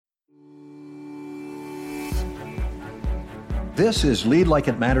This is Lead Like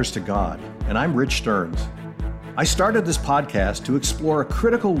It Matters to God, and I'm Rich Stearns. I started this podcast to explore a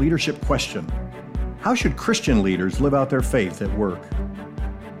critical leadership question. How should Christian leaders live out their faith at work?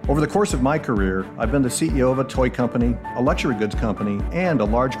 Over the course of my career, I've been the CEO of a toy company, a luxury goods company, and a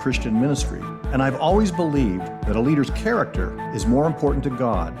large Christian ministry. And I've always believed that a leader's character is more important to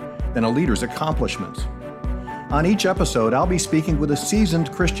God than a leader's accomplishments. On each episode, I'll be speaking with a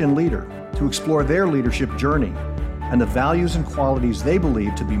seasoned Christian leader to explore their leadership journey and the values and qualities they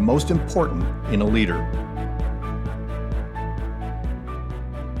believe to be most important in a leader.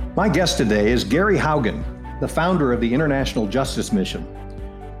 My guest today is Gary Haugen, the founder of the International Justice Mission.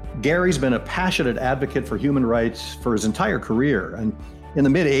 Gary's been a passionate advocate for human rights for his entire career, and in the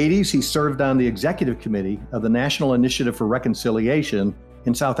mid-'80s, he served on the executive committee of the National Initiative for Reconciliation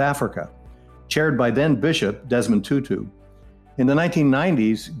in South Africa, chaired by then Bishop Desmond Tutu. In the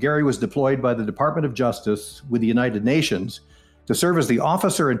 1990s, Gary was deployed by the Department of Justice with the United Nations to serve as the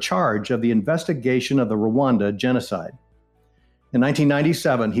officer in charge of the investigation of the Rwanda genocide. In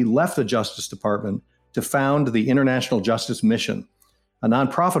 1997, he left the Justice Department to found the International Justice Mission, a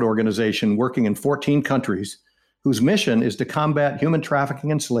nonprofit organization working in 14 countries whose mission is to combat human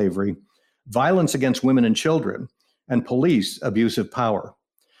trafficking and slavery, violence against women and children, and police abuse of power.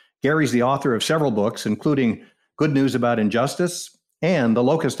 Gary's the author of several books, including Good News About Injustice and The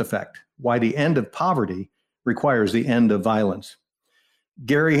Locust Effect, Why the End of Poverty Requires the End of Violence.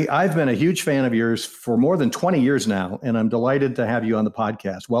 Gary, I've been a huge fan of yours for more than 20 years now, and I'm delighted to have you on the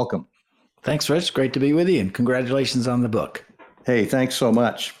podcast. Welcome. Thanks, Rich. Great to be with you, and congratulations on the book. Hey, thanks so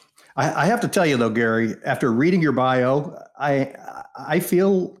much. I have to tell you, though, Gary, after reading your bio, I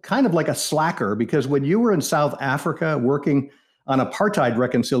feel kind of like a slacker, because when you were in South Africa working on apartheid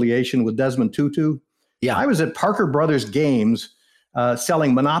reconciliation with Desmond Tutu, I was at Parker Brothers Games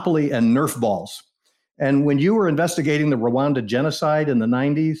selling Monopoly and Nerf balls. And when you were investigating the Rwanda genocide in the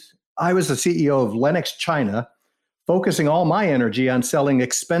 90s, I was the CEO of Lennox China, focusing all my energy on selling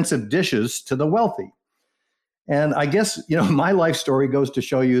expensive dishes to the wealthy. And I guess, my life story goes to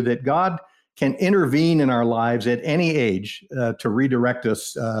show you that God can intervene in our lives at any age to redirect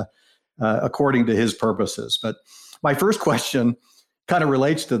us according to his purposes. But my first question kind of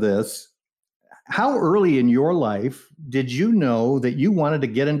relates to this. How early in your life did you know that you wanted to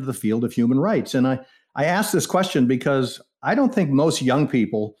get into the field of human rights? And I ask this question because I don't think most young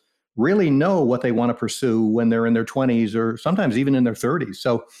people really know what they want to pursue when they're in their 20s or sometimes even in their 30s.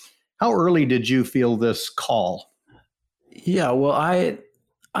 So how early did you feel this call? Yeah, well, I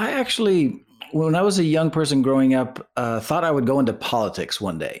actually, when I was a young person growing up, thought I would go into politics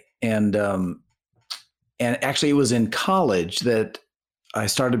one day. And actually it was in college that I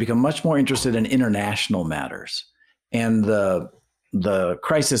started to become much more interested in international matters. And the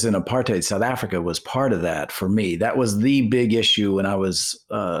crisis in apartheid South Africa was part of that for me. That was the big issue when I was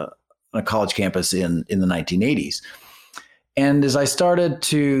on a college campus in the 1980s. And as I started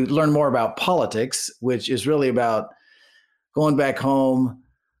to learn more about politics, which is really about going back home,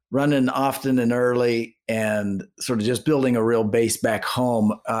 running often and early, and sort of just building a real base back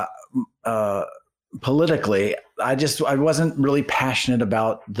home, politically, I wasn't really passionate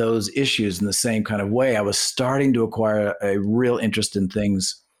about those issues in the same kind of way. I was starting to acquire a real interest in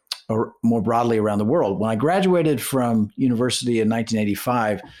things more broadly around the world. When I graduated from university in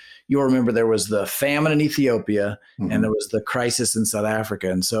 1985, you'll remember there was the famine in Ethiopia and there was the crisis in South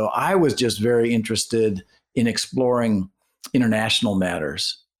Africa. And so I was just very interested in exploring international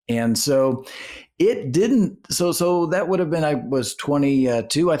matters. And so it didn't, so that would have been, I was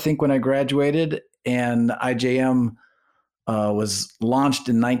 22, I think, when I graduated. And IJM was launched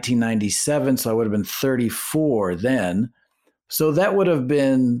in 1997, so I would have been 34 then. So that would have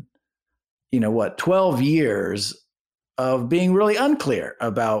been, 12 years of being really unclear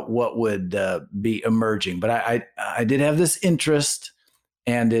about what would be emerging. But I did have this interest,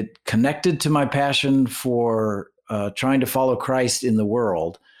 and it connected to my passion for trying to follow Christ in the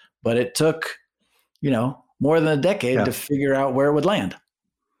world. But it took, more than a decade to figure out where it would land.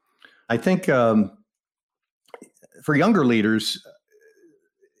 I think for younger leaders,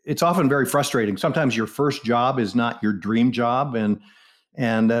 it's often very frustrating. Sometimes your first job is not your dream job. But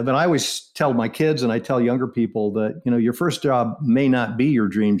I always tell my kids and I tell younger people that, your first job may not be your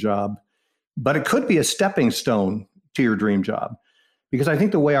dream job, but it could be a stepping stone to your dream job. Because I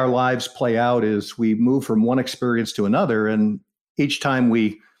think the way our lives play out is we move from one experience to another. And each time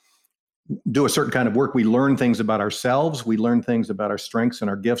we do a certain kind of work, we learn things about ourselves. We learn things about our strengths and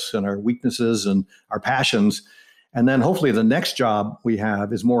our gifts and our weaknesses and our passions. And then hopefully the next job we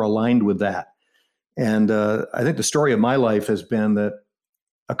have is more aligned with that. And I think the story of my life has been that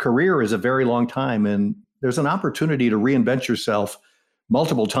a career is a very long time. And there's an opportunity to reinvent yourself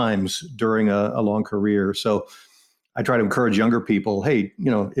multiple times during a long career. So I try to encourage younger people, hey,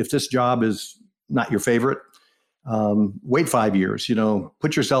 if this job is not your favorite, wait 5 years,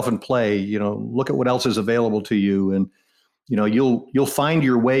 put yourself in play, look at what else is available to you. And, you'll find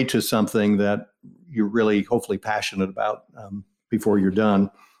your way to something that you're really hopefully passionate about before you're done.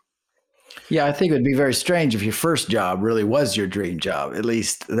 Yeah, I think it would be very strange if your first job really was your dream job, at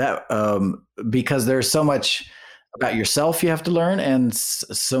least that, because there's so much about yourself you have to learn, and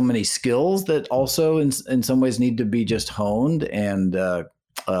so many skills that also in some ways need to be just honed and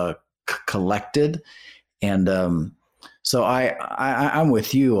collected. And so I'm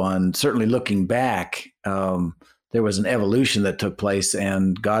with you on certainly looking back. There was an evolution that took place,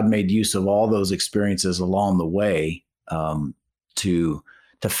 and God made use of all those experiences along the way to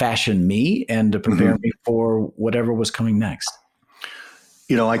fashion me and to prepare me for whatever was coming next.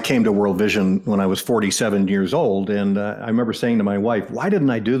 I came to World Vision when I was 47 years old, and I remember saying to my wife, "Why didn't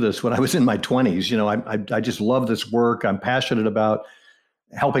I do this when I was in my 20s? I just love this work. I'm passionate about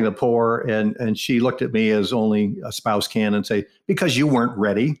helping the poor." And she looked at me as only a spouse can and say, "Because you weren't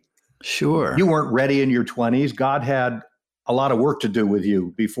ready. Sure. You weren't ready in your 20s. God had a lot of work to do with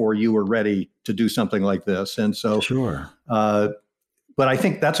you before you were ready to do something like this." And so, sure. But I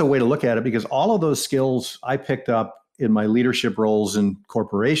think that's a way to look at it, because all of those skills I picked up in my leadership roles in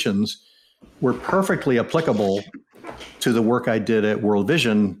corporations were perfectly applicable to the work I did at World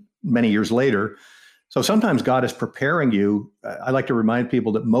Vision many years later. So sometimes God is preparing you. I like to remind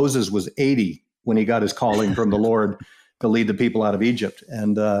people that Moses was 80 when he got his calling from the Lord to lead the people out of Egypt.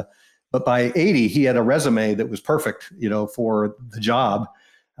 And but by 80, he had a resume that was perfect, for the job.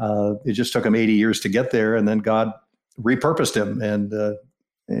 It just took him 80 years to get there, and then God repurposed him and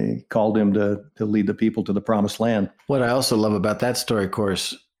he called him to lead the people to the promised land. What I also love about that story, of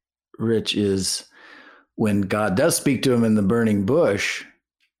course, Rich, is when God does speak to him in the burning bush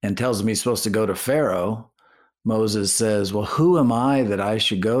and tells him he's supposed to go to Pharaoh, Moses says, "Well, who am I that I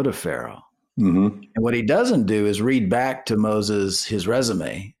should go to Pharaoh?" And what he doesn't do is read back to Moses his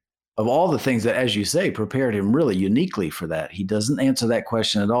resume of all the things that, as you say, prepared him really uniquely for that. He doesn't answer that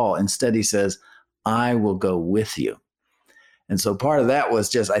question at all. Instead, he says, "I will go with you." And so part of that was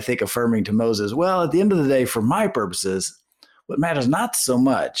just, I think, affirming to Moses, well, at the end of the day, for my purposes, what matters not so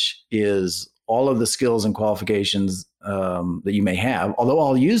much is all of the skills and qualifications that you may have, although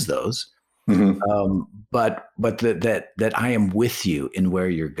I'll use those, but that I am with you in where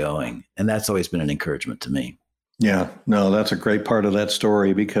you're going. And that's always been an encouragement to me. Yeah, no, that's a great part of that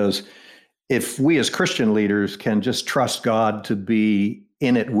story, because if we as Christian leaders can just trust God to be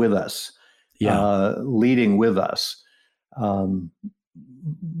in it with us, leading with us,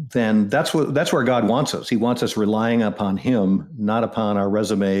 then that's where God wants us. He wants us relying upon him, not upon our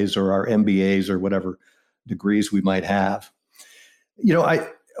resumes or our MBAs or whatever degrees we might have. I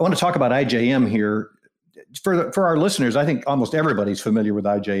want to talk about IJM here. For our listeners, I think almost everybody's familiar with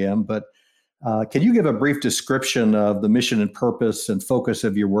IJM, but can you give a brief description of the mission and purpose and focus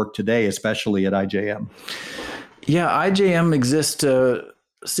of your work today, especially at IJM? Yeah, IJM exists to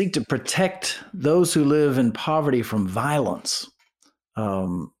seek to protect those who live in poverty from violence.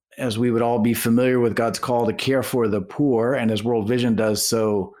 As we would all be familiar with God's call to care for the poor, and as World Vision does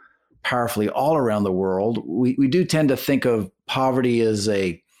so powerfully all around the world, we do tend to think of poverty as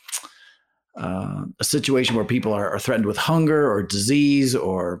a situation where people are threatened with hunger or disease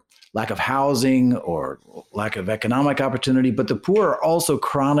or lack of housing or lack of economic opportunity. But the poor are also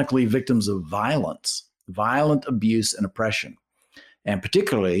chronically victims of violence, violent abuse and oppression, and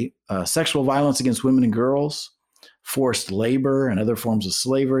particularly sexual violence against women and girls, forced labor and other forms of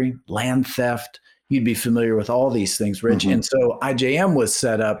slavery, land theft. You'd be familiar with all these things, Rich. And so IJM was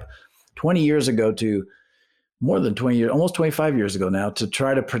set up 20 years ago more than 20 years, almost 25 years ago now, to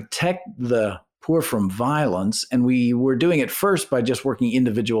try to protect the poor from violence. And we were doing it first by just working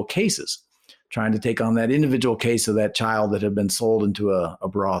individual cases, trying to take on that individual case of that child that had been sold into a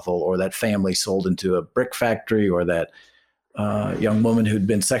brothel, or that family sold into a brick factory, or that young woman who'd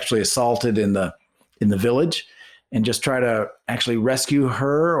been sexually assaulted in the village, and just try to actually rescue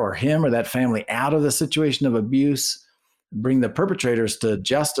her or him or that family out of the situation of abuse, bring the perpetrators to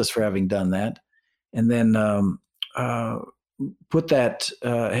justice for having done that, and then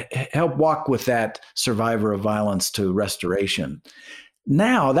help walk with that survivor of violence to restoration.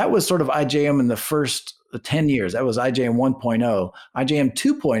 Now, that was sort of IJM in the first 10 years. That was IJM 1.0. IJM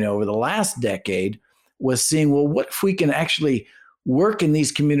 2.0 over the last decade was seeing, well, what if we can actually work in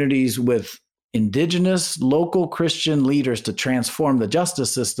these communities with indigenous, local Christian leaders to transform the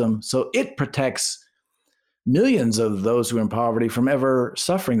justice system so it protects millions of those who are in poverty from ever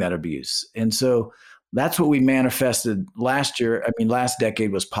suffering that abuse. And so That's what we manifested last year. I mean, last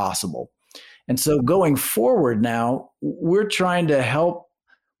decade was possible. And so going forward now, we're trying to help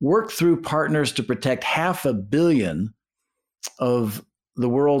work through partners to protect 500 million of the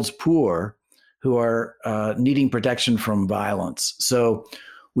world's poor who are needing protection from violence. So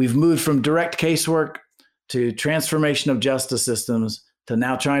we've moved from direct casework to transformation of justice systems to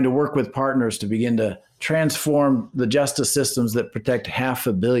now trying to work with partners to begin to transform the justice systems that protect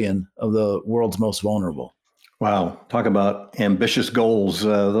 500 million of the world's most vulnerable. Wow, talk about ambitious goals.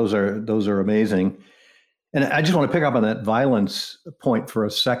 Those are amazing. And I just want to pick up on that violence point for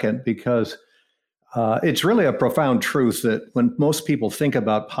a second, because it's really a profound truth that when most people think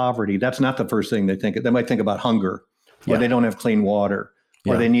about poverty, that's not the first thing they think. They might think about hunger, or they don't have clean water,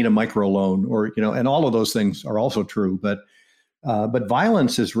 or they need a microloan, or and all of those things are also true. But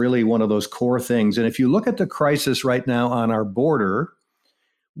violence is really one of those core things. And if you look at the crisis right now on our border,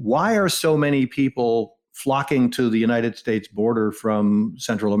 why are so many people flocking to the United States border from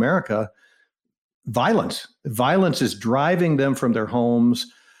Central America? Violence. Violence is driving them from their homes.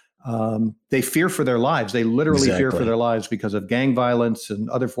 They fear for their lives. They literally fear for their lives because of gang violence and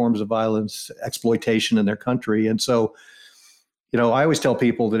other forms of violence, exploitation in their country. And so, I always tell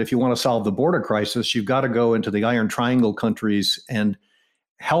people that if you want to solve the border crisis, you've got to go into the Iron Triangle countries and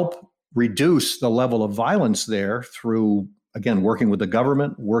help reduce the level of violence there through, again, working with the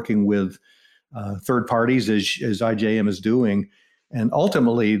government, working with third parties, as IJM is doing. And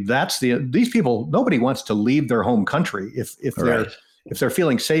ultimately, these people, nobody wants to leave their home country if they're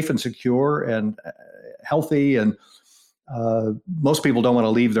feeling safe and secure and healthy. And most people don't want to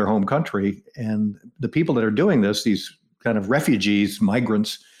leave their home country. And the people that are doing this, these kind of refugees,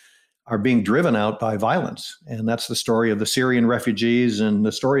 migrants, are being driven out by violence. And that's the story of the Syrian refugees and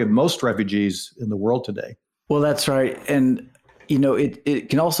the story of most refugees in the world today. Well, that's right. And it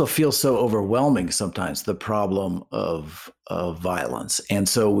can also feel so overwhelming sometimes, the problem of violence. And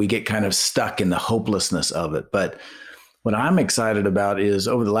so we get kind of stuck in the hopelessness of it. But what I'm excited about is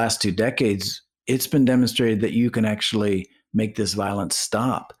over the last 2 decades, it's been demonstrated that you can actually make this violence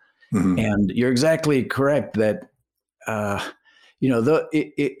stop. Mm-hmm. And you're exactly correct that,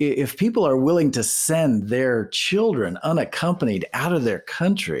 if people are willing to send their children unaccompanied out of their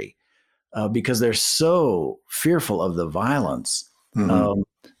country, because they're so fearful of the violence. Mm-hmm.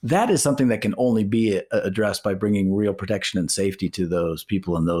 That is something that can only be addressed by bringing real protection and safety to those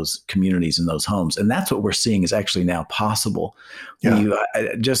people in those communities and those homes. And that's what we're seeing is actually now possible. Yeah.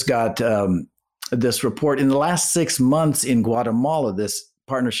 I just got this report in the last 6 months in Guatemala, this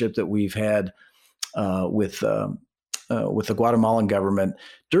partnership that we've had with the Guatemalan government.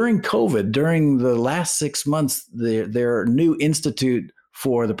 During COVID, during the last 6 months, their new Institute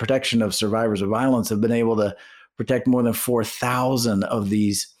for the Protection of Survivors of Violence have been able to protect more than 4,000 of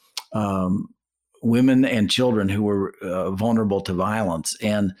these women and children who were vulnerable to violence.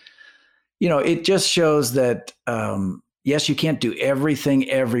 And, it just shows that, yes, you can't do everything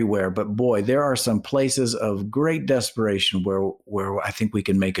everywhere, but boy, there are some places of great desperation where I think we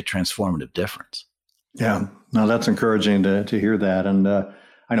can make a transformative difference. Yeah, no, that's encouraging to hear that. And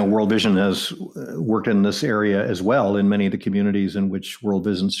I know World Vision has worked in this area as well in many of the communities in which World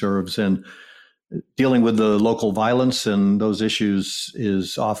Vision serves. And dealing with the local violence and those issues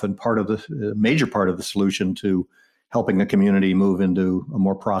is often major part of the solution to helping the community move into a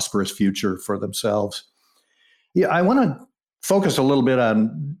more prosperous future for themselves. Yeah, I want to focus a little bit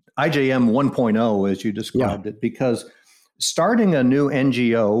on IJM 1.0, as you described it, because starting a new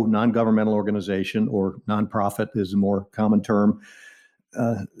NGO, non-governmental organization, or nonprofit is a more common term,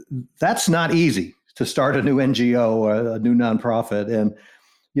 that's not easy to start a new NGO, a new nonprofit. And,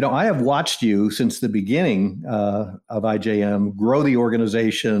 I have watched you since the beginning of IJM grow the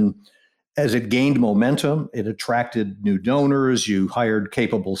organization as it gained momentum. It attracted new donors, you hired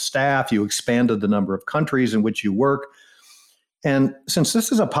capable staff, you expanded the number of countries in which you work. And since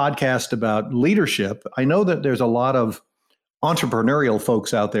this is a podcast about leadership, I know that there's a lot of entrepreneurial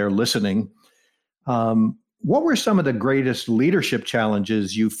folks out there listening. What were some of the greatest leadership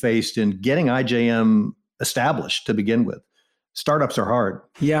challenges you faced in getting IJM established to begin with? Startups are hard.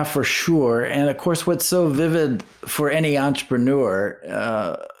 Yeah, for sure. And of course, what's so vivid for any entrepreneur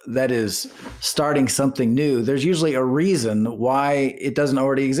that is starting something new, there's usually a reason why it doesn't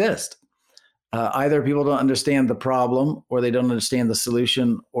already exist. Either people don't understand the problem, or they don't understand the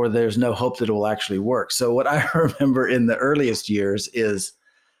solution, or there's no hope that it will actually work. So what I remember in the earliest years is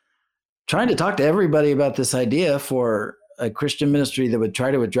trying to talk to everybody about this idea for a Christian ministry that would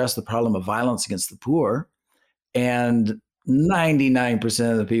try to address the problem of violence against the poor. And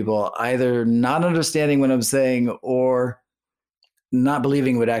 99% of the people either not understanding what I'm saying or not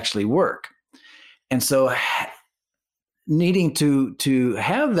believing it would actually work. And so needing to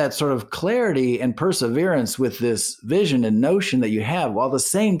have that sort of clarity and perseverance with this vision and notion that you have, while at the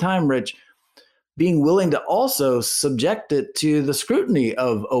same time, Rich, being willing to also subject it to the scrutiny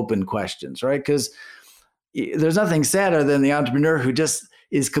of open questions, right? Because there's nothing sadder than the entrepreneur who just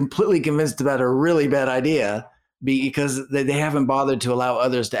is completely convinced about a really bad idea because they haven't bothered to allow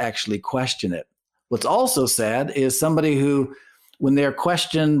others to actually question it. What's also sad is somebody who, when they're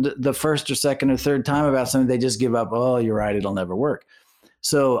questioned the first or second or third time about something, they just give up. Oh, you're right, it'll never work.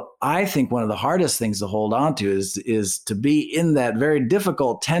 So I think one of the hardest things to hold on to is to be in that very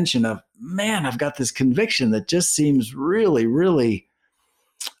difficult tension of, man, I've got this conviction that just seems really, really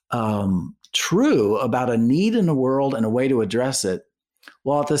true about a need in the world and a way to address it,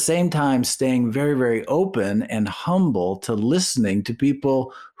 while at the same time staying very, very open and humble to listening to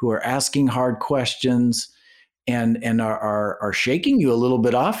people who are asking hard questions and are shaking you a little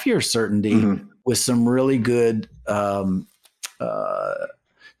bit off your certainty with some really good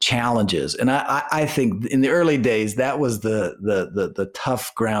challenges. And I think in the early days, that was the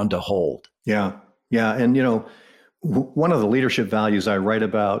tough ground to hold. Yeah. Yeah. And, one of the leadership values I write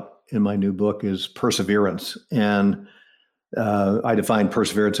about in my new book is perseverance. And I define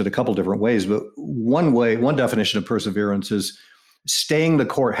perseverance in a couple different ways, but one definition of perseverance is staying the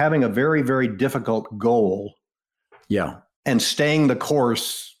course, having a very, very difficult goal. Yeah. And staying the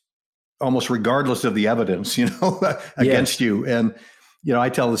course almost regardless of the evidence, against you. And, I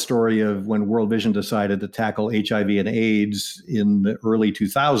tell the story of when World Vision decided to tackle HIV and AIDS in the early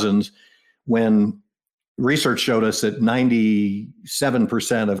 2000s, when research showed us that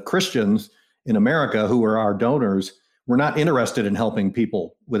 97% of Christians in America who were our donors were not interested in helping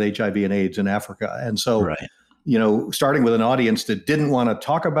people with HIV and AIDS in Africa. And so, right. Starting with an audience that didn't want to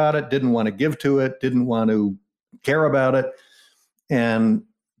talk about it, didn't want to give to it, didn't want to care about it. And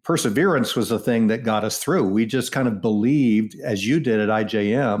perseverance was the thing that got us through. We just kind of believed, as you did at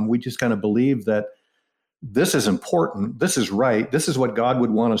IJM, we just kind of believed that this is important, this is right, this is what God would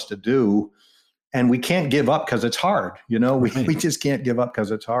want us to do. And we can't give up because it's hard. We just can't give up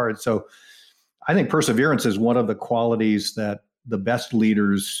because it's hard. So I think perseverance is one of the qualities that the best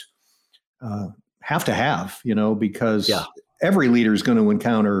leaders have to have, because every leader is going to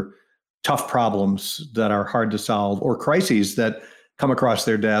encounter tough problems that are hard to solve, or crises that come across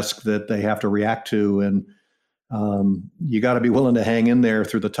their desk that they have to react to. And you got to be willing to hang in there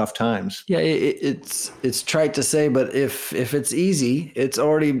through the tough times. Yeah, it's trite to say, but if it's easy, it's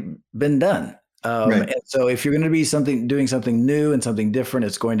already been done. Right. And so if you're going to be doing something new and something different,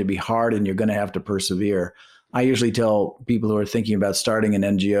 it's going to be hard and you're going to have to persevere. I usually tell people who are thinking about starting an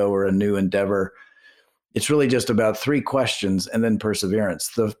NGO or a new endeavor, it's really just about 3 questions and then perseverance.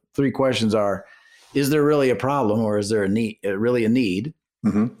 The 3 questions are, is there really a problem, or is there really a need?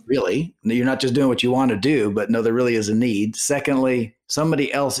 Mm-hmm. Really? You're not just doing what you want to do, but no, there really is a need. Secondly,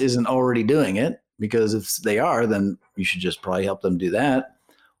 somebody else isn't already doing it, because if they are, then you should just probably help them do that.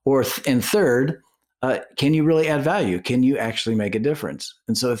 And third, can you really add value? Can you actually make a difference?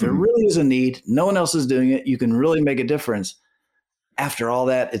 And so if there really is a need, no one else is doing it, you can really make a difference. After all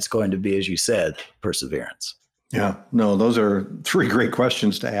that, it's going to be, as you said, perseverance. Yeah, no, those are 3 great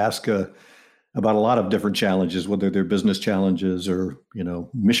questions to ask about a lot of different challenges, whether they're business challenges or,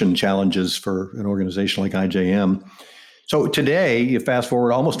 mission challenges for an organization like IJM. So today, you fast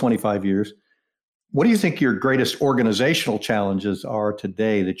forward almost 25 years, what do you think your greatest organizational challenges are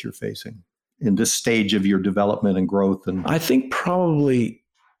today that you're facing in this stage of your development and growth? And I think probably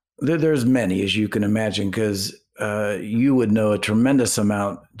there's many, as you can imagine, because you would know a tremendous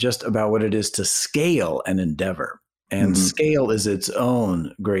amount just about what it is to scale an endeavor. And scale is its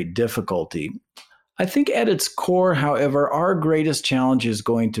own great difficulty. I think at its core, however, our greatest challenge is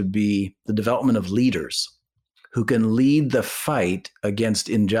going to be the development of leaders who can lead the fight against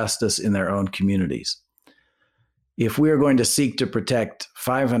injustice in their own communities. If we are going to seek to protect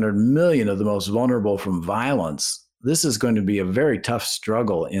 500 million of the most vulnerable from violence, this is going to be a very tough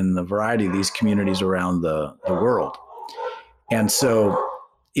struggle in the variety of these communities around the world. And so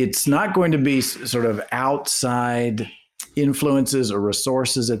it's not going to be sort of outside influences or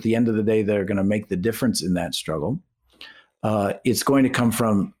resources at the end of the day that are going to make the difference in that struggle. It's going to come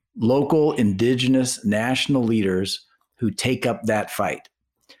from local, indigenous, national leaders who take up that fight.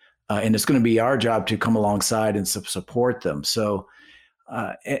 And it's going to be our job to come alongside and support them. So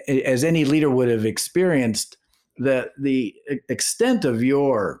as any leader would have experienced, the extent of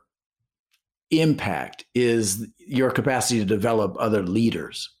your impact is your capacity to develop other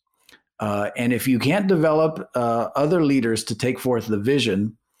leaders. And if you can't develop other leaders to take forth the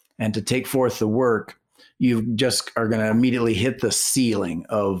vision and to take forth the work, you just are going to immediately hit the ceiling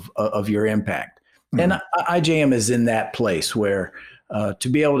of your impact. And IJM is in that place where to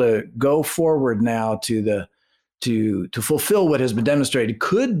be able to go forward now to fulfill what has been demonstrated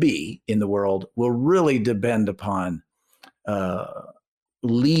could be in the world will really depend upon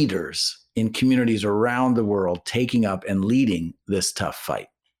leaders in communities around the world taking up and leading this tough fight.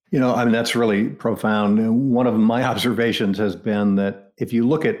 I mean, that's really profound. And one of my observations has been that if you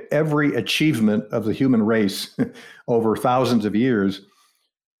look at every achievement of the human race over thousands of years,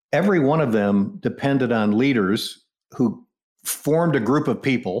 every one of them depended on leaders who formed a group of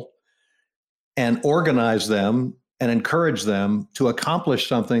people and organized them and encouraged them to accomplish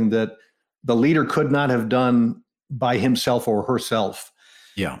something that the leader could not have done by himself or herself.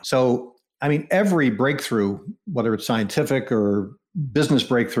 Yeah. So, I mean, every breakthrough, whether it's scientific or business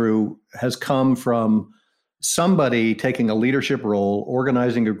breakthrough, has come from somebody taking a leadership role,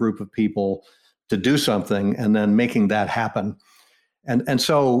 organizing a group of people to do something, and then making that happen. And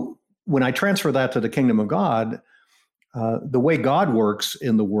so when I transfer that to the kingdom of God, the way God works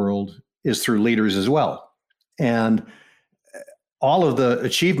in the world is through leaders as well. And all of the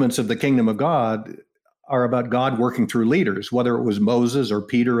achievements of the kingdom of God are about God working through leaders, whether it was Moses or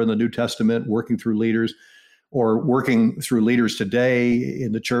Peter in the New Testament working through leaders, or working through leaders today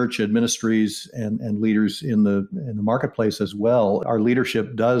in the church and ministries and leaders in the marketplace as well. Our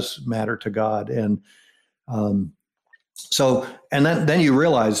leadership does matter to God. And then you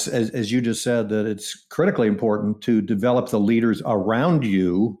realize, as you just said, that it's critically important to develop the leaders around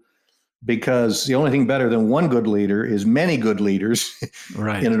you, because the only thing better than one good leader is many good leaders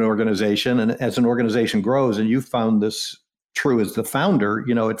right. in an organization. And as an organization grows, and you found this true as the founder,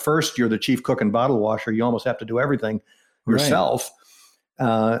 at first you're the chief cook and bottle washer. You almost have to do everything yourself.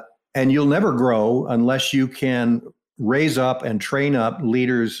 Right. And you'll never grow unless you can raise up and train up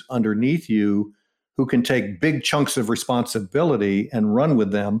leaders underneath you who can take big chunks of responsibility and run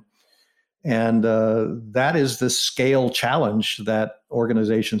with them. And that is the scale challenge that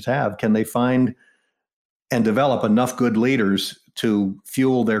organizations have. Can they find and develop enough good leaders to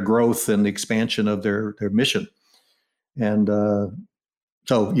fuel their growth and the expansion of their mission? And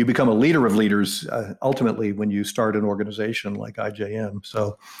so you become a leader of leaders ultimately when you start an organization like IJM.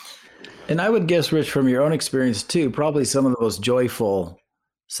 So, and I would guess, Rich, from your own experience too, probably some of the most joyful,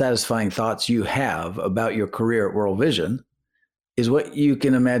 satisfying thoughts you have about your career at World Vision is what you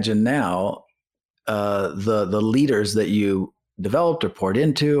can imagine now, the leaders that you developed or poured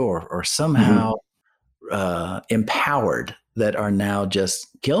into or somehow empowered that are now just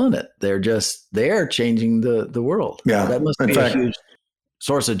killing it. They're changing the world. Yeah. That must be a huge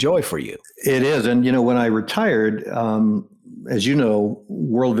source of joy for you. It is. And, when I retired, as you know,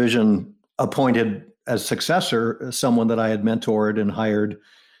 World Vision appointed as successor someone that I had mentored and hired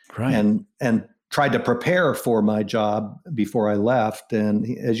and tried to prepare for my job before I left. And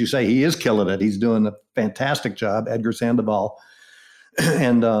as you say, he is killing it. He's doing a fantastic job, Edgar Sandoval.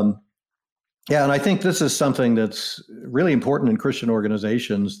 And and I think this is something that's really important in Christian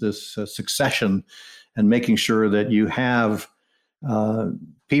organizations, this succession and making sure that you have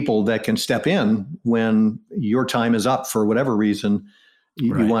people that can step in when your time is up for whatever reason.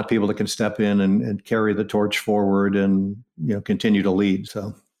 You want people that can step in and carry the torch forward and continue to lead.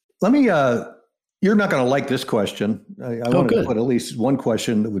 So let me, you're not going to like this question. I want to put at least one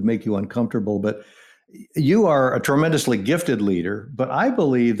question that would make you uncomfortable, but you are a tremendously gifted leader, but I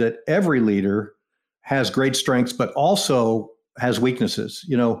believe that every leader has great strengths, but also has weaknesses,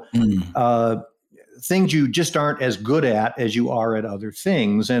 things you just aren't as good at as you are at other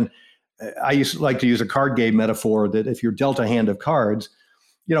things. And I used to like to use a card game metaphor that if you're dealt a hand of cards,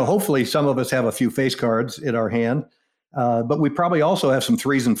 hopefully some of us have a few face cards in our hand, but we probably also have some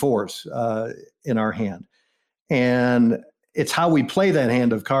 3s and 4s in our hand. And it's how we play that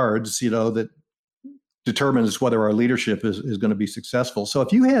hand of cards, that determines whether our leadership is going to be successful. So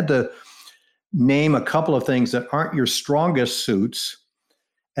if you had to name a couple of things that aren't your strongest suits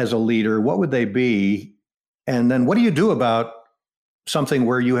as a leader, what would they be? And then what do you do about something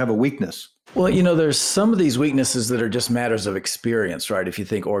where you have a weakness? Well, there's some of these weaknesses that are just matters of experience, right? If you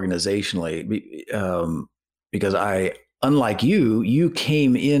think organizationally, because unlike you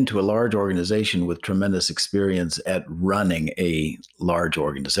came into a large organization with tremendous experience at running a large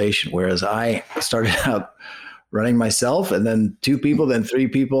organization, whereas I started out running myself and then 2 people, then 3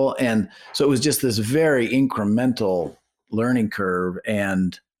 people. And so it was just this very incremental learning curve.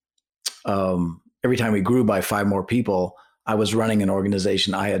 And every time we grew by 5 more people, I was running an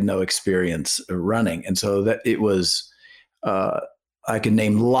organization I had no experience running. And so that it was, I could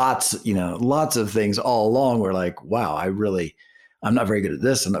name lots of things all along where like, wow, I'm not very good at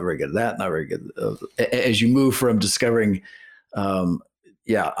this. I'm not very good at that. Not very good. As you move from discovering,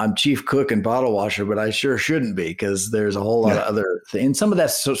 yeah, I'm chief cook and bottle washer, but I sure shouldn't be because there's a whole lot of other things. And some of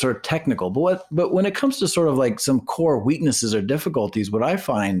that's sort of technical. But when it comes to sort of like some core weaknesses or difficulties, what I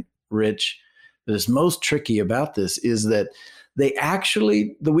find, Rich, that is most tricky about this is that the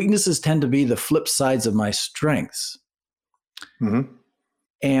weaknesses tend to be the flip sides of my strengths. Mm-hmm.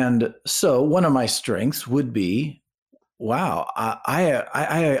 And so one of my strengths would be, wow,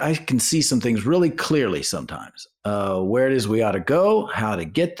 I can see some things really clearly sometimes, where it is we ought to go, how to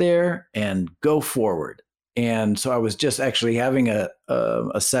get there, and go forward. And so I was just actually having a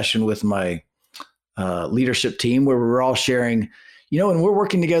session with my leadership team where we were all sharing, when we're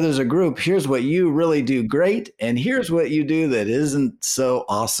working together as a group, here's what you really do great, and here's what you do that isn't so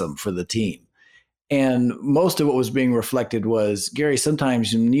awesome for the team. And most of what was being reflected was, Gary,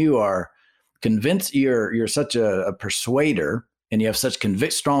 sometimes when you are convinced, you're such a persuader and you have such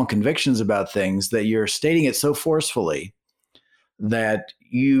strong convictions about things that you're stating it so forcefully that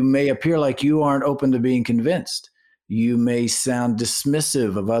you may appear like you aren't open to being convinced. You may sound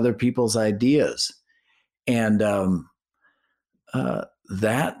dismissive of other people's ideas. And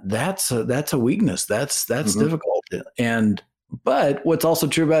that's a weakness. That's difficult. But what's also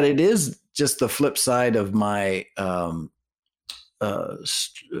true about it is just the flip side of my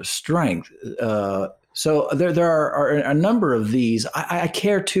strength. So there are a number of these. I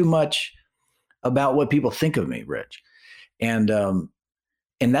care too much about what people think of me, Rich, and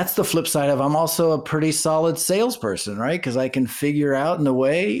that's the flip side of I'm also a pretty solid salesperson, right? Because I can figure out in a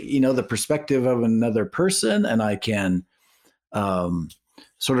way, the perspective of another person, and I can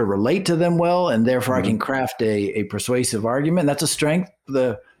sort of relate to them well, and therefore I can craft a persuasive argument. And that's a strength.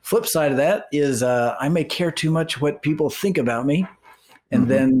 The flip side of that is I may care too much what people think about me, and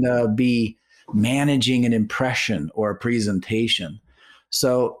then be managing an impression or a presentation.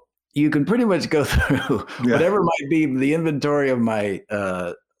 So you can pretty much go through whatever might be the inventory of my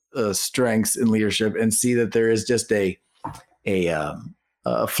strengths in leadership and see that there is just a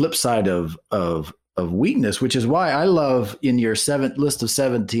flip side of weakness, which is why I love in your list of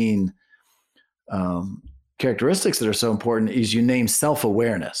 17 characteristics that are so important is you name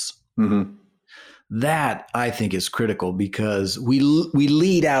self-awareness. Mm-hmm. That I think is critical because we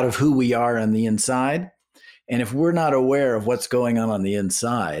lead out of who we are on the inside. And if we're not aware of what's going on the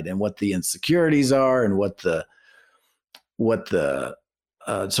inside and what the insecurities are and what the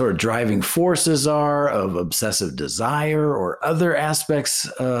sort of driving forces are of obsessive desire or other aspects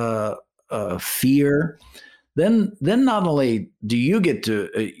of fear, then not only do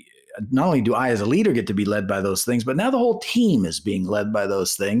I as a leader get to be led by those things, but now the whole team is being led by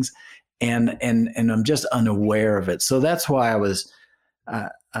those things. And I'm just unaware of it. So that's why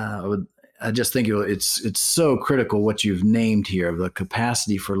I just think it's so critical what you've named here, the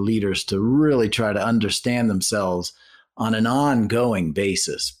capacity for leaders to really try to understand themselves on an ongoing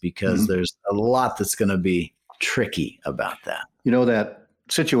basis, because there's a lot that's going to be tricky about that. That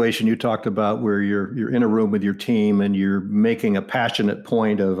situation you talked about where you're in a room with your team and you're making a passionate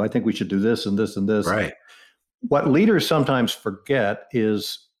point of, I think we should do this and this and this. Right. What leaders sometimes forget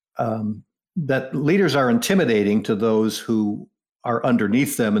is that leaders are intimidating to those who are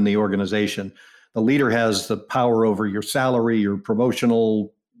underneath them in the organization. The leader has the power over your salary, your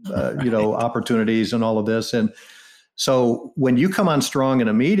promotional, opportunities and all of this. And so when you come on strong in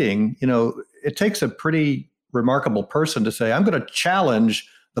a meeting, it takes a pretty remarkable person to say, I'm going to challenge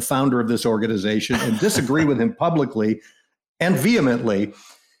the founder of this organization and disagree with him publicly and vehemently.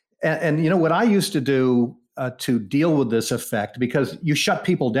 And what I used to do to deal with this effect, because you shut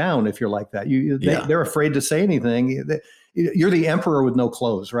people down if you're like that. They're afraid to say anything. You're the emperor with no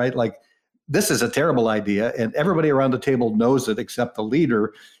clothes, right? Like, this is a terrible idea, and everybody around the table knows it except the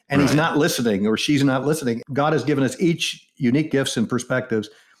leader, and he's not listening or she's not listening. God has given us each unique gifts and perspectives.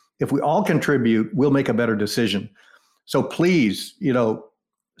 If we all contribute, we'll make a better decision. So please,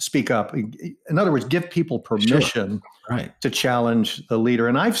 speak up. In other words, give people permission to challenge the leader.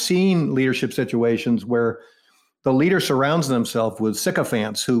 And I've seen leadership situations where the leader surrounds themselves with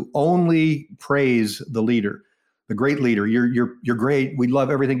sycophants who only praise the leader, the great leader. You're great. We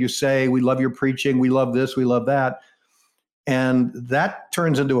love everything you say. We love your preaching. We love this. We love that. And that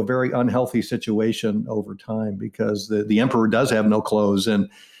turns into a very unhealthy situation over time because the emperor does have no clothes. And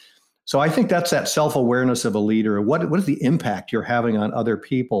so I think that's that self-awareness of a leader. What is the impact you're having on other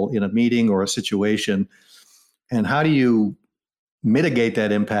people in a meeting or a situation? And how do you mitigate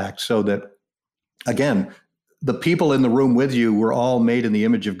that impact so that, again, the people in the room with you were all made in the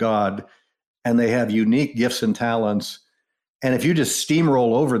image of God and they have unique gifts and talents. And if you just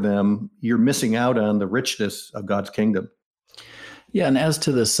steamroll over them, you're missing out on the richness of God's kingdom. Yeah. And as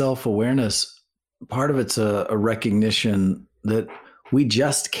to the self-awareness, part of it's a recognition that we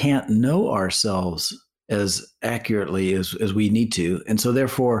just can't know ourselves as accurately as we need to. And so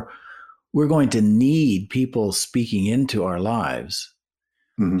therefore, we're going to need people speaking into our lives,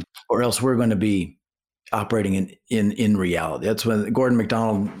 or else we're going to be operating in reality. That's when Gordon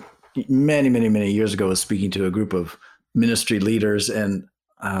MacDonald, many years ago, was speaking to a group of ministry leaders and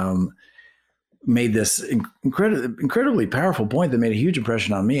made this incredibly powerful point that made a huge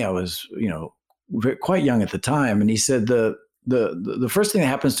impression on me. I was, quite young at the time, and he said the first thing that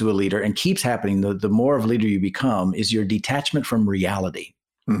happens to a leader and keeps happening, the more of a leader you become, is your detachment from reality.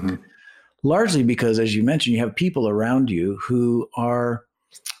 Largely because, as you mentioned, you have people around you who are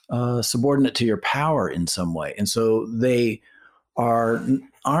subordinate to your power in some way, and so they aren't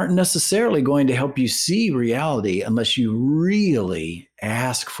necessarily going to help you see reality unless you really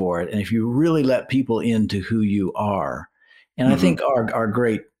ask for it, and if you really let people into who you are. And I think our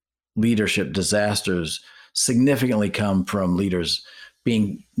great leadership disasters significantly come from leaders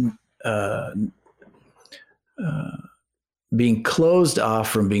being closed off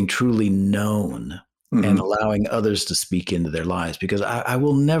from being truly known and allowing others to speak into their lives, because I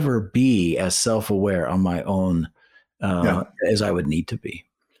will never be as self-aware on my own as I would need to be.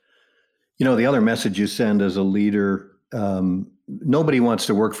 The other message you send as a leader, nobody wants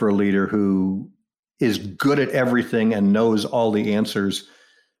to work for a leader who is good at everything and knows all the answers.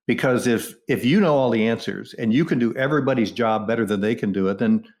 Because if you know all the answers and you can do everybody's job better than they can do it,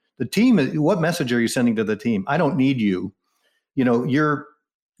 then the team, what message are you sending to the team? I don't need you.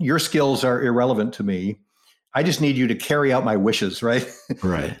 Your skills are irrelevant to me. I just need you to carry out my wishes, right?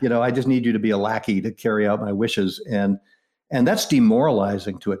 Right. I just need you to be a lackey to carry out my wishes. And that's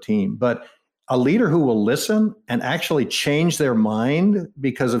demoralizing to a team. But a leader who will listen and actually change their mind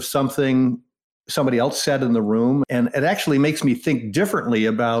because of something somebody else said in the room, and it actually makes me think differently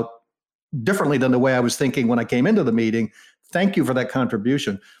than the way I was thinking when I came into the meeting. Thank you for that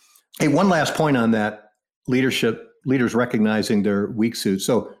contribution. Hey, one last point on that: leaders recognizing their weak suits.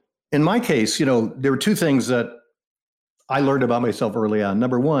 So in my case, there were two things that I learned about myself early on.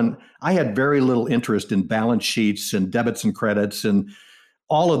 Number one, I had very little interest in balance sheets and debits and credits and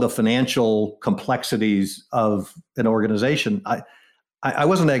all of the financial complexities of an organization. I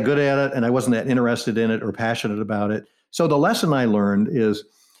wasn't that good at it, and I wasn't that interested in it or passionate about it. So the lesson I learned is,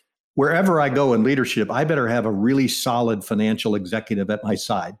 wherever I go in leadership, I better have a really solid financial executive at my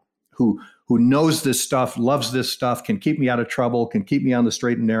side who knows this stuff, loves this stuff, can keep me out of trouble, can keep me on the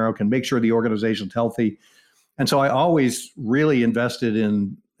straight and narrow, can make sure the organization's healthy. And so I always really invested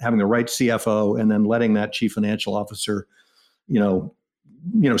in having the right CFO and then letting that chief financial officer,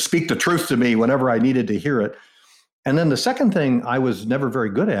 speak the truth to me whenever I needed to hear it. And then the second thing I was never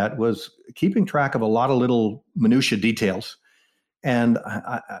very good at was keeping track of a lot of little minutia details. And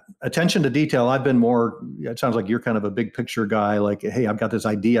attention to detail, I've been more, it sounds like you're kind of a big picture guy, like, hey, I've got this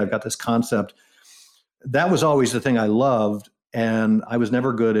idea, I've got this concept. That was always the thing I loved, and I was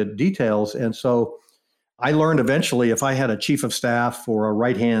never good at details. And so I learned eventually, if I had a chief of staff or a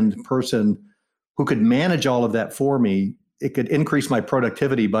right-hand person who could manage all of that for me, it could increase my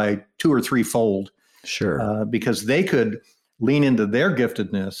productivity by 2 or 3-fold. Sure. Because they could lean into their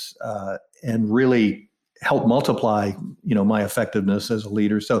giftedness and really help multiply, my effectiveness as a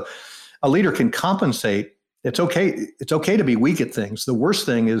leader. So a leader can compensate. It's okay to be weak at things. The worst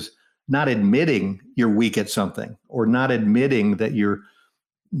thing is not admitting you're weak at something, or not admitting that you're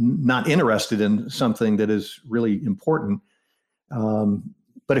not interested in something that is really important.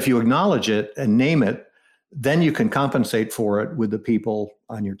 But if you acknowledge it and name it, then you can compensate for it with the people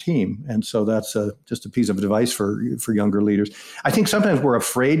on your team. And so that's just a piece of advice for younger leaders. I think sometimes we're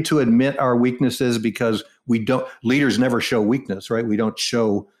afraid to admit our weaknesses because leaders never show weakness, right? We don't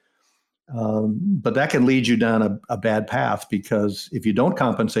show, but that can lead you down a bad path, because if you don't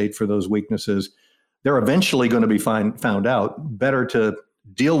compensate for those weaknesses, they're eventually going to be found out. Better to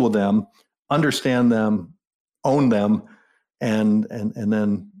deal with them, understand them, own them, and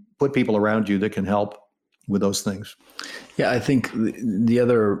then put people around you that can help with those things. Yeah, I think the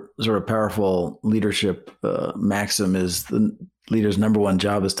other sort of powerful leadership maxim is the leader's number one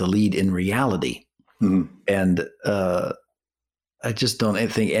job is to lead in reality. And I just don't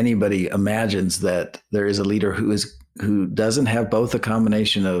think anybody imagines that there is a leader who doesn't have both a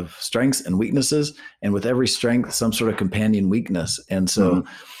combination of strengths and weaknesses, and with every strength, some sort of companion weakness. And so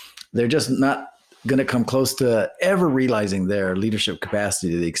they're just not going to come close to ever realizing their leadership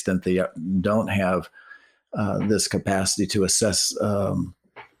capacity to the extent they don't have this capacity to assess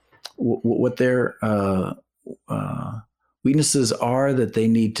what their weaknesses are, that they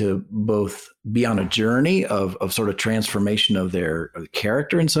need to both be on a journey of sort of transformation of their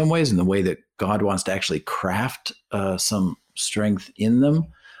character in some ways, in the way that God wants to actually craft some strength in them,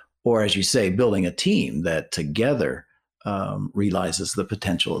 or as you say, building a team that together realizes the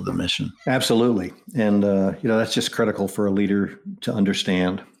potential of the mission. Absolutely. And, that's just critical for a leader to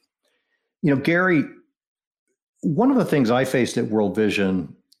understand. Gary, one of the things I faced at World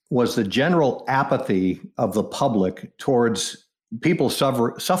Vision was the general apathy of the public towards people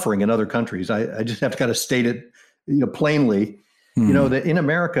suffering in other countries. I just have to kind of state it, plainly. That in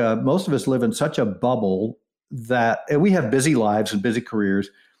America, most of us live in such a bubble that and we have busy lives and busy careers.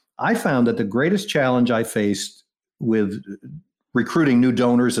 I found that the greatest challenge I faced with recruiting new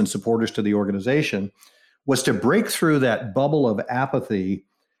donors and supporters to the organization was to break through that bubble of apathy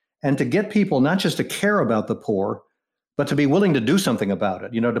and to get people not just to care about the poor, but to be willing to do something about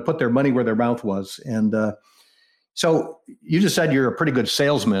it, to put their money where their mouth was. And so you just said you're a pretty good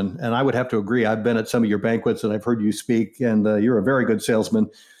salesman, and I would have to agree. I've been at some of your banquets and I've heard you speak, and you're a very good salesman.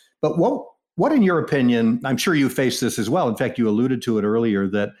 But what, in your opinion, I'm sure you faced this as well. In fact, you alluded to it earlier,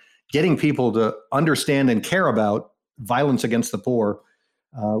 that getting people to understand and care about violence against the poor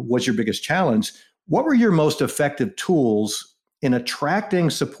was your biggest challenge. What were your most effective tools in attracting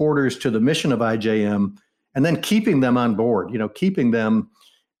supporters to the mission of IJM and then keeping them on board, keeping them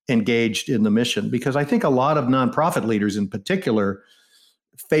engaged in the mission? Because I think a lot of nonprofit leaders in particular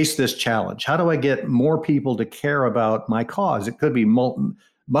face this challenge. How do I get more people to care about my cause? It could be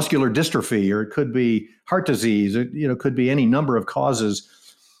muscular dystrophy, or it could be heart disease, or, it could be any number of causes.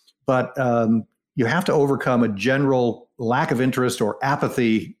 But you have to overcome a general lack of interest or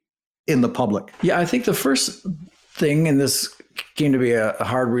apathy in the public. Yeah, I think the first thing, and this came to be a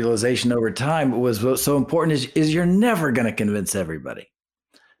hard realization over time, was what's so important is you're never going to convince everybody.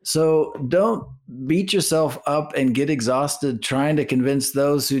 So don't beat yourself up and get exhausted trying to convince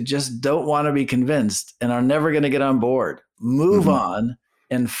those who just don't want to be convinced and are never going to get on board. Move on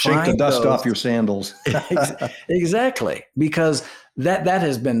and shake the dust off your sandals. Exactly. Because that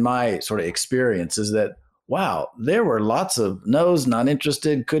has been my sort of experience, is that, wow, there were lots of no's, not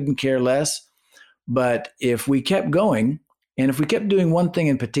interested, couldn't care less. But if we kept going, and if we kept doing one thing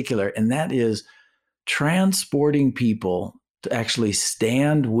in particular, and that is transporting people to actually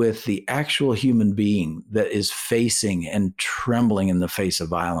stand with the actual human being that is facing and trembling in the face of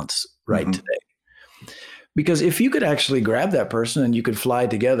violence today. Because if you could actually grab that person and you could fly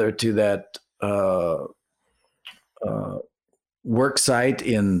together to that work site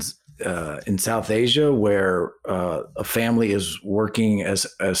in South Asia where a family is working as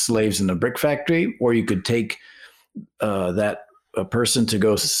slaves in a brick factory, or you could take that person to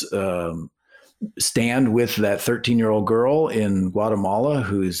go stand with that 13-year-old girl in Guatemala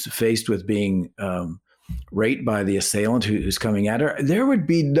who's faced with being raped by the assailant who's coming at her, there would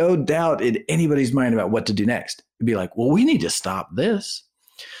be no doubt in anybody's mind about what to do next. It'd be like, well, we need to stop this.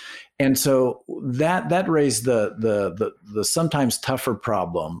 And so that raised the sometimes tougher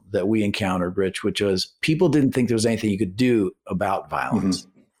problem that we encountered, Rich, which was people didn't think there was anything you could do about violence.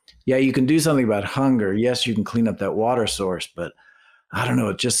 Yeah, you can do something about hunger. Yes, you can clean up that water source, but I don't know,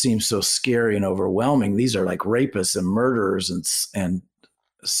 it just seems so scary and overwhelming. These are like rapists and murderers and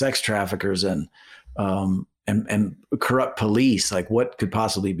sex traffickers and corrupt police. Like, what could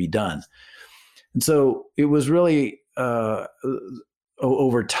possibly be done? And so it was really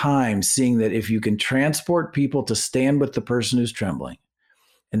over time seeing that if you can transport people to stand with the person who's trembling,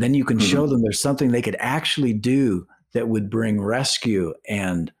 and then you can show them there's something they could actually do that would bring rescue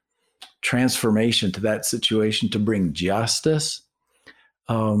and transformation to that situation, to bring justice.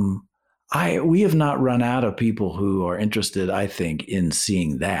 We have not run out of people who are interested, I think, in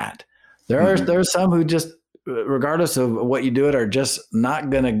seeing that. There are some who just, regardless of what you do it, are just not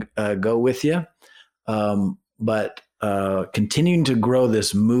going to go with you. But continuing to grow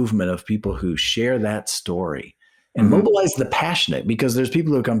this movement of people who share that story and mobilize the passionate, because there's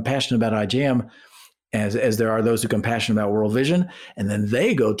people who become passionate about IJM as there are those who become passionate about World Vision, and then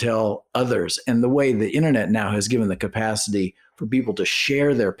they go tell others. And the way the internet now has given the capacity for people to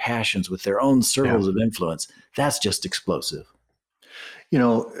share their passions with their own circles of influence, that's just explosive.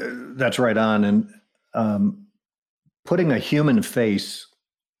 That's right on. And putting a human face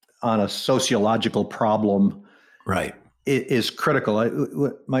on a sociological problem is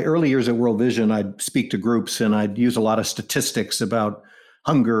critical. My early years at World Vision, I'd speak to groups and I'd use a lot of statistics about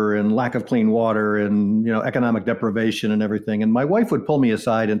hunger and lack of clean water and economic deprivation and everything. And my wife would pull me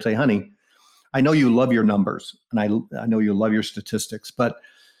aside and say, honey, I know you love your numbers and I know you love your statistics, but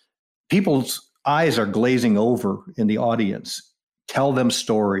people's eyes are glazing over in the audience. Tell them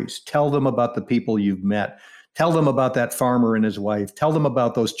stories. Tell them about the people you've met. Tell them about that farmer and his wife. Tell them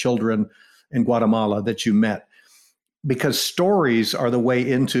about those children in Guatemala that you met. because stories are the way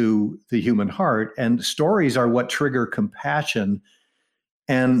into the human heart, and stories are what trigger compassion.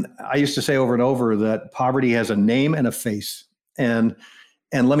 And I used to say over and over that poverty has a name and a face. And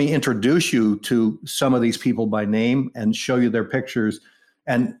let me introduce you to some of these people by name and show you their pictures.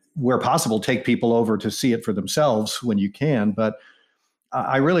 And where possible, take people over to see it for themselves when you can. But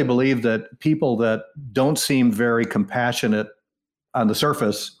I really believe that people that don't seem very compassionate on the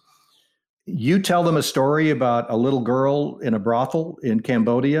surface, you tell them a story about a little girl in a brothel in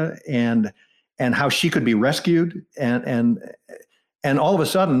Cambodia and how she could be rescued, and all of a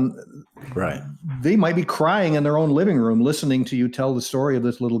sudden, right, they might be crying in their own living room listening to you tell the story of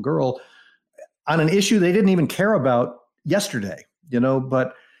this little girl on an issue they didn't even care about yesterday,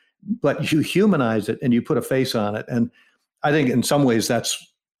 but you humanize it and you put a face on it. And I think in some ways that's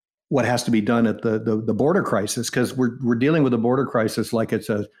what has to be done at the border crisis, because we're dealing with a border crisis like it's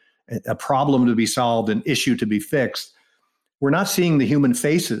a problem to be solved, an issue to be fixed. We're not seeing the human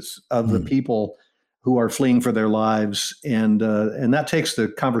faces of the people who are fleeing for their lives, and that takes the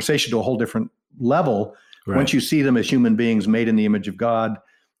conversation to a whole different level. Right. Once you see them as human beings made in the image of God,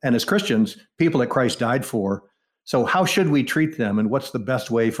 and as Christians, people that Christ died for. So how should we treat them, and what's the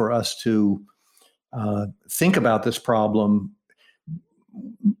best way for us to think about this problem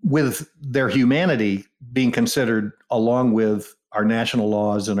with their humanity being considered along with our national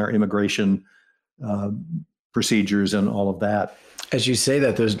laws and our immigration procedures and all of that? As you say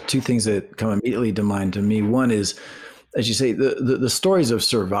that, there's two things that come immediately to mind to me. One is, as you say, the stories of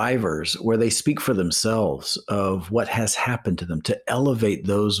survivors where they speak for themselves of what has happened to them, to elevate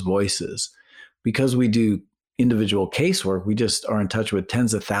those voices. Because we do individual casework, we just are in touch with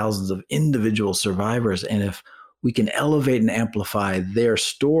tens of thousands of individual survivors. And if we can elevate and amplify their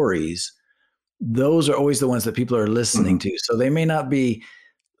stories, those are always the ones that people are listening to. So they may not be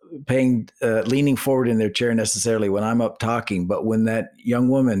leaning forward in their chair necessarily when I'm up talking, but when that young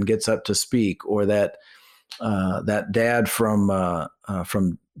woman gets up to speak, or that dad from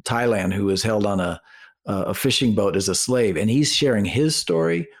Thailand who was held on a fishing boat as a slave, and he's sharing his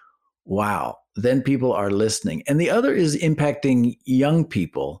story, wow, then people are listening. And the other is impacting young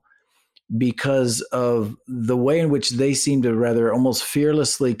people because of the way in which they seem to rather almost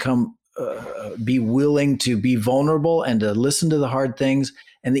fearlessly be willing to be vulnerable and to listen to the hard things,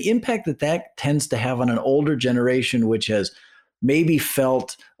 and the impact that tends to have on an older generation, which has maybe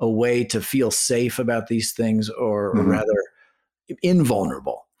felt a way to feel safe about these things, or rather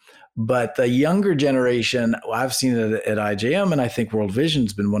invulnerable. But the younger generation, I've seen it at IJM, and I think World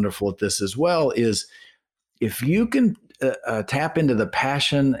Vision's been wonderful at this as well, is if you can tap into the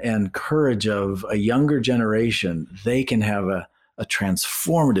passion and courage of a younger generation, they can have a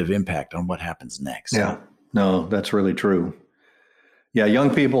transformative impact on what happens next. Yeah, no, that's really true. Yeah,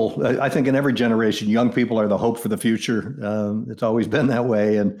 young people, I think in every generation, young people are the hope for the future. It's always been that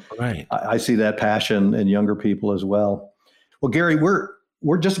way. And right. I see that passion in younger people as well. Well, Gary,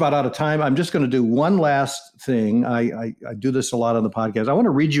 we're just about out of time. I'm just going to do one last thing. I do this a lot on the podcast. I want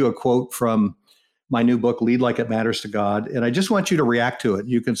to read you a quote from my new book, Lead Like It Matters to God. And I just want you to react to it.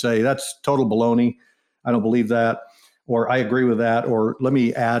 You can say, that's total baloney. I don't believe that. Or I agree with that. Or let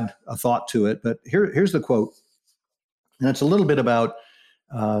me add a thought to it. But here's the quote. And it's a little bit about,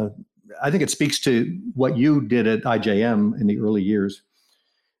 I think it speaks to what you did at IJM in the early years.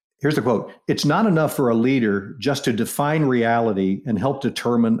 Here's the quote. It's not enough for a leader just to define reality and help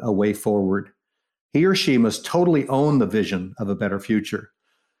determine a way forward. He or she must totally own the vision of a better future.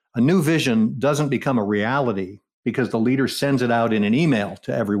 A new vision doesn't become a reality because the leader sends it out in an email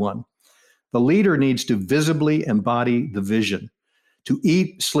to everyone. The leader needs to visibly embody the vision, to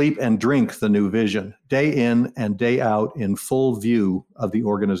eat, sleep, and drink the new vision, day in and day out in full view of the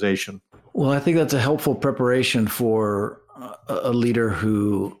organization. Well, I think that's a helpful preparation for a leader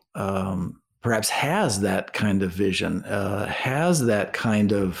who perhaps has that kind of vision, has that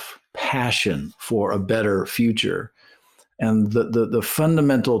kind of passion for a better future. And the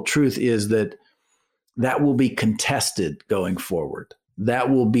fundamental truth is that will be contested going forward. That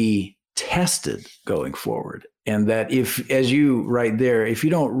will be tested going forward. And that if, as you write there, if you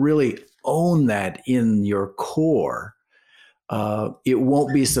don't really own that in your core, it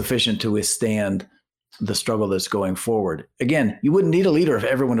won't be sufficient to withstand the struggle that's going forward. Again, you wouldn't need a leader if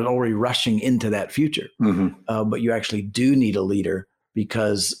everyone is already rushing into that future. But you actually do need a leader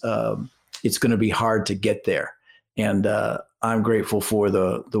because it's going to be hard to get there. And I'm grateful for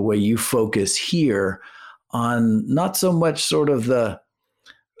the way you focus here on not so much sort of the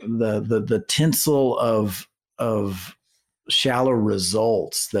tinsel of shallow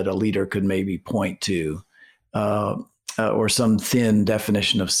results that a leader could maybe point to, or some thin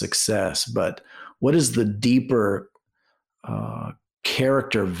definition of success, but what is the deeper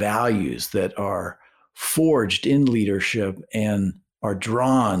character values that are forged in leadership and are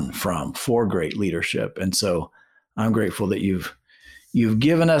drawn from for great leadership. And so I'm grateful that you've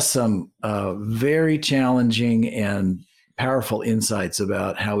given us some very challenging and powerful insights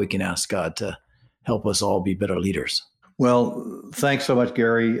about how we can ask God to help us all be better leaders. Well, thanks so much,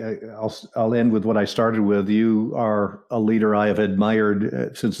 Gary. I'll end with what I started with. You are a leader I have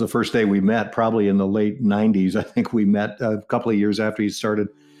admired since the first day we met, probably in the late 90s. I think we met a couple of years after you started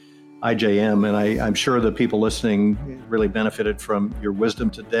IJM, and I'm sure the people listening really benefited from your wisdom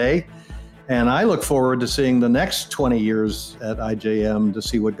today. And I look forward to seeing the next 20 years at IJM to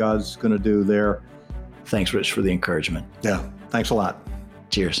see what God's going to do there. Thanks, Rich, for the encouragement. Yeah, thanks a lot.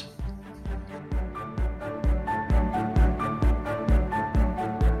 Cheers.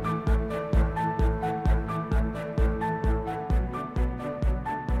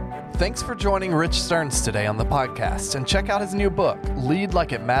 Thanks for joining Rich Stearns today on the podcast, and check out his new book, Lead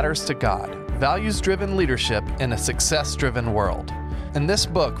Like It Matters to God, Values-Driven Leadership in a Success-Driven World. In this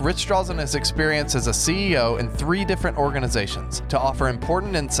book, Rich draws on his experience as a CEO in 3 different organizations to offer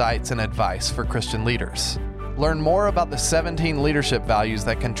important insights and advice for Christian leaders. Learn more about the 17 leadership values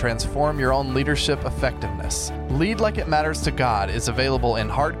that can transform your own leadership effectiveness. Lead Like It Matters to God is available in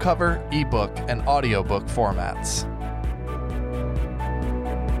hardcover, ebook, and audiobook formats.